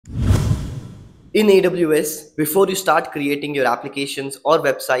In AWS, before you start creating your applications or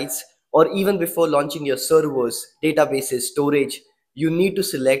websites, or even before launching your servers, databases, storage, you need to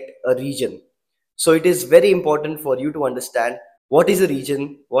select a region. So it is very important for you to understand what is a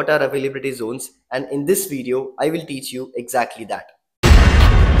region, what are availability zones, and in this video, I will teach you exactly that.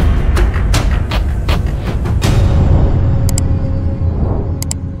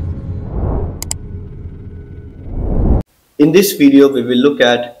 In this video, we will look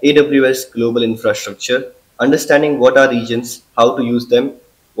at AWS Global Infrastructure, understanding what are regions, how to use them,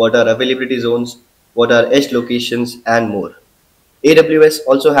 what are availability zones, what are edge locations, and more. AWS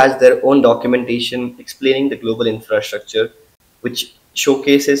also has their own documentation explaining the global infrastructure, which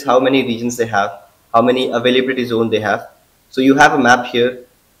showcases how many regions they have, how many availability zones they have. So you have a map here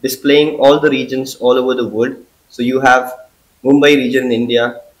displaying all the regions all over the world. So you have Mumbai region in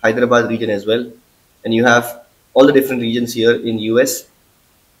India, Hyderabad region as well, and you have all the different regions here in US.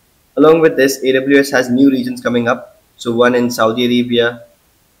 Along with this, AWS has new regions coming up. So one in Saudi Arabia,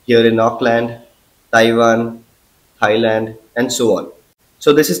 here in Auckland, Taiwan, Thailand, and so on.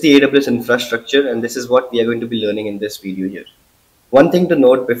 So this is the AWS infrastructure, and this is what we are going to be learning in this video here. One thing to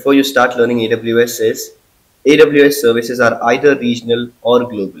note before you start learning AWS is AWS services are either regional or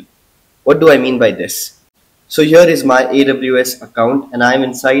global. What do I mean by this? So here is my AWS account and I am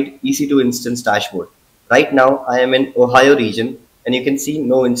inside EC2 instance dashboard. Right now I am in Ohio region and you can see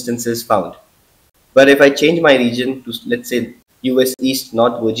no instances found. But if I change my region to, let's say, US East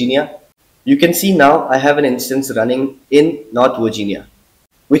North Virginia, you can see now I have an instance running in North Virginia,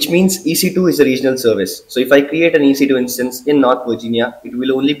 which means EC2 is a regional service. So if I create an EC2 instance in North Virginia, it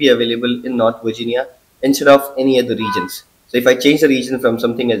will only be available in North Virginia instead of any other regions. So if I change the region from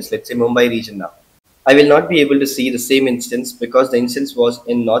something else, let's say Mumbai region now, I will not be able to see the same instance because the instance was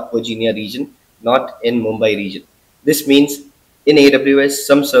in North Virginia region, not in Mumbai region. This means in AWS,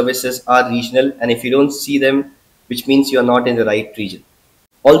 some services are regional, and if you don't see them, which means you are not in the right region.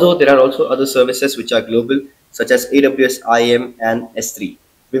 Although there are also other services which are global, such as AWS IAM and S3.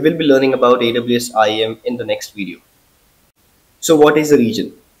 We will be learning about AWS IAM in the next video. So what is a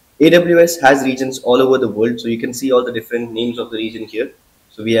region? AWS has regions all over the world, so you can see all the different names of the region here.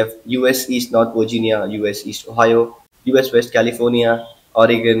 So we have US East North Virginia, US East Ohio, US West California,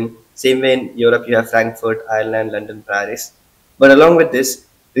 Oregon. Same way in Europe you have Frankfurt, Ireland, London, Paris. But along with this,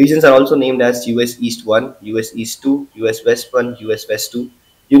 regions are also named as US East 1, US East 2, US West 1, US West 2.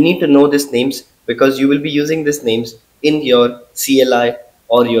 You need to know these names because you will be using these names in your CLI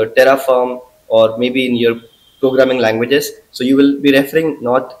or your Terraform or maybe in your programming languages. So you will be referring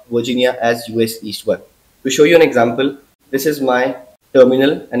North Virginia as US East 1. To show you an example, this is my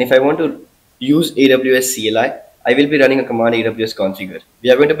terminal, and if I want to use AWS CLI, I will be running a command AWS configure. We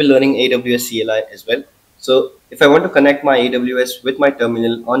are going to be learning AWS CLI as well. So if I want to connect my AWS with my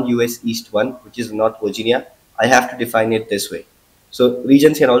terminal on US East 1, which is North Virginia, I have to define it this way. So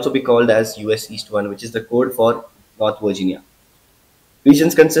regions can also be called as US East 1, which is the code for North Virginia.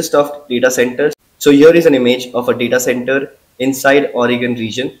 Regions consist of data centers. So here is an image of a data center inside Oregon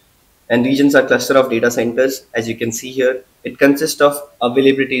region, and regions are cluster of data centers. As you can see here, it consists of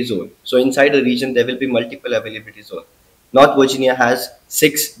availability zone. So inside a region, there will be multiple availability zone. North Virginia has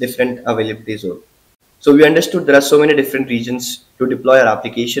 6 different availability zones. So we understood there are so many different regions to deploy our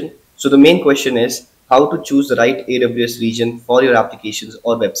application. So the main question is how to choose the right AWS region for your applications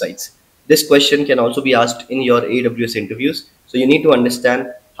or websites. This question can also be asked in your AWS interviews. So you need to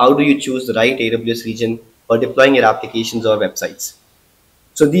understand how do you choose the right AWS region for deploying your applications or websites.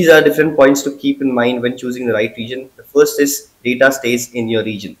 So these are different points to keep in mind when choosing the right region. The first is data stays in your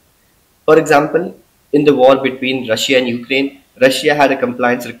region. For example, in the war between Russia and Ukraine, Russia had a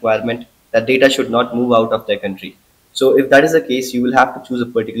compliance requirement that data should not move out of their country. So if that is the case, you will have to choose a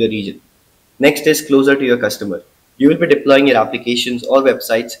particular region. Next is closer to your customer. You will be deploying your applications or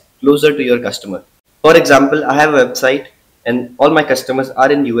websites closer to your customer. For example, I have a website and all my customers are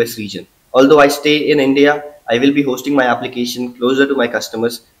in US region. Although I stay in India, I will be hosting my application closer to my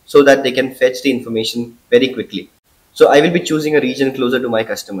customers so that they can fetch the information very quickly. So I will be choosing a region closer to my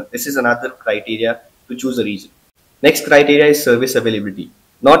customer. This is another criteria to choose a region. Next criteria is service availability.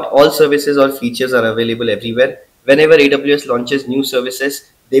 Not all services or features are available everywhere. Whenever AWS launches new services,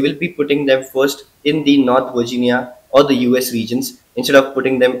 they will be putting them first in the North Virginia or the US regions instead of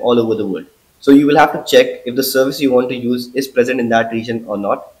putting them all over the world. So you will have to check if the service you want to use is present in that region or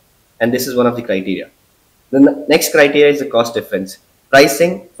not. And this is one of the criteria. The next criteria is the cost difference.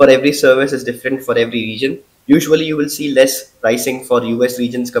 Pricing for every service is different for every region. Usually you will see less pricing for US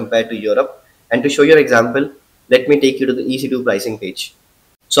regions compared to Europe. And to show you an example, let me take you to the EC2 pricing page.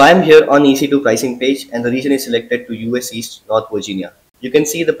 So I am here on EC2 pricing page and the region is selected to US East North Virginia. you can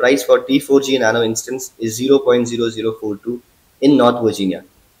see the price for T4G Nano instance is 0.0042 in North Virginia.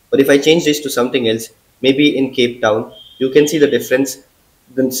 But if I change this to something else, maybe in Cape Town, you can see the difference.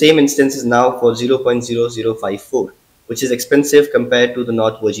 The same instance is now for 0.0054, which is expensive compared to the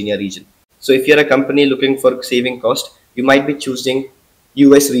North Virginia region. So if you're a company looking for saving cost, you might be choosing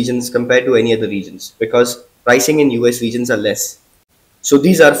US regions compared to any other regions because pricing in US regions are less. So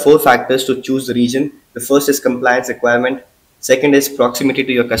these are four factors to choose the region. The first is compliance requirement. Second is proximity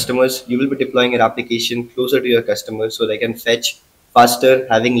to your customers. You will be deploying your application closer to your customers so they can fetch faster,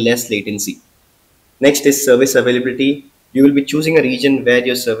 having less latency. Next is service availability. You will be choosing a region where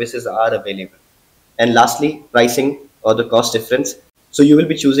your services are available. And lastly, pricing or the cost difference. So you will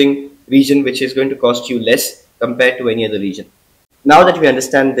be choosing region which is going to cost you less compared to any other region. Now that we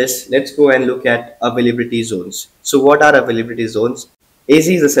understand this, let's go and look at availability zones. So what are availability zones? AZ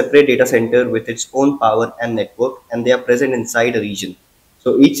is a separate data center with its own power and network, and they are present inside a region.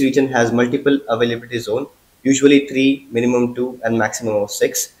 So each region has multiple availability zone, usually 3, minimum 2, and maximum of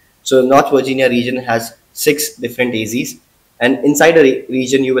 6. So North Virginia region has 6 different AZs, and inside a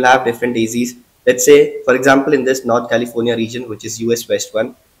region you will have different AZs. Let's say, for example, in this North California region, which is US West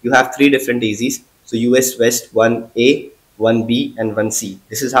 1, you have 3 different AZs. So US West 1A, 1B, and 1C.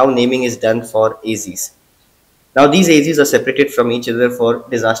 This is how naming is done for AZs. Now these AZs are separated from each other for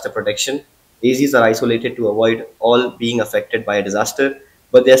disaster protection. AZs are isolated to avoid all being affected by a disaster,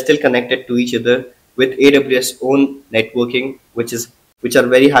 but they are still connected to each other with AWS own networking, which are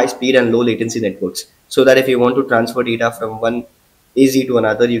very high speed and low latency networks. So that if you want to transfer data from one AZ to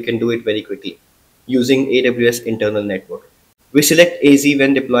another, you can do it very quickly using AWS internal network. We select AZ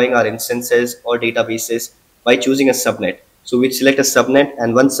when deploying our instances or databases by choosing a subnet. So we select a subnet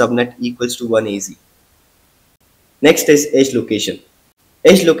and one subnet equals to one AZ. Next is edge location.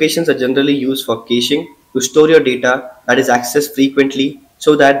 Edge locations are generally used for caching to store your data that is accessed frequently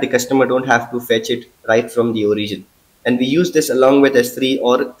so that the customer don't have to fetch it right from the origin. And we use this along with S3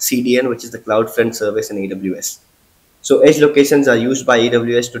 or CDN, which is the CloudFront service in AWS. So edge locations are used by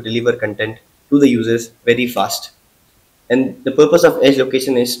AWS to deliver content to the users very fast. And the purpose of edge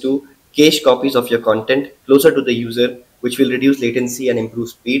location is to cache copies of your content closer to the user, which will reduce latency and improve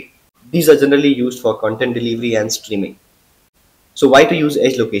speed. These are generally used for content delivery and streaming. So why to use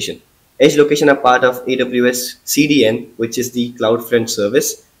edge location? Edge location are part of AWS CDN, which is the CloudFront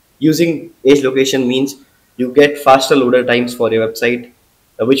service. Using edge location means you get faster loader times for your website,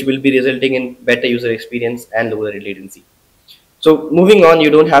 which will be resulting in better user experience and lower latency. So moving on, you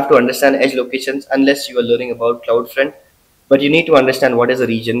don't have to understand edge locations unless you are learning about CloudFront, but you need to understand what is a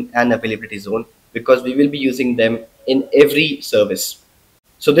region and availability zone because we will be using them in every service.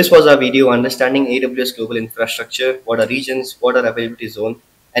 So this was our video understanding AWS Global Infrastructure, what are regions, what are availability zone,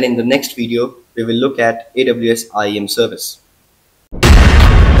 and in the next video, we will look at AWS IAM service.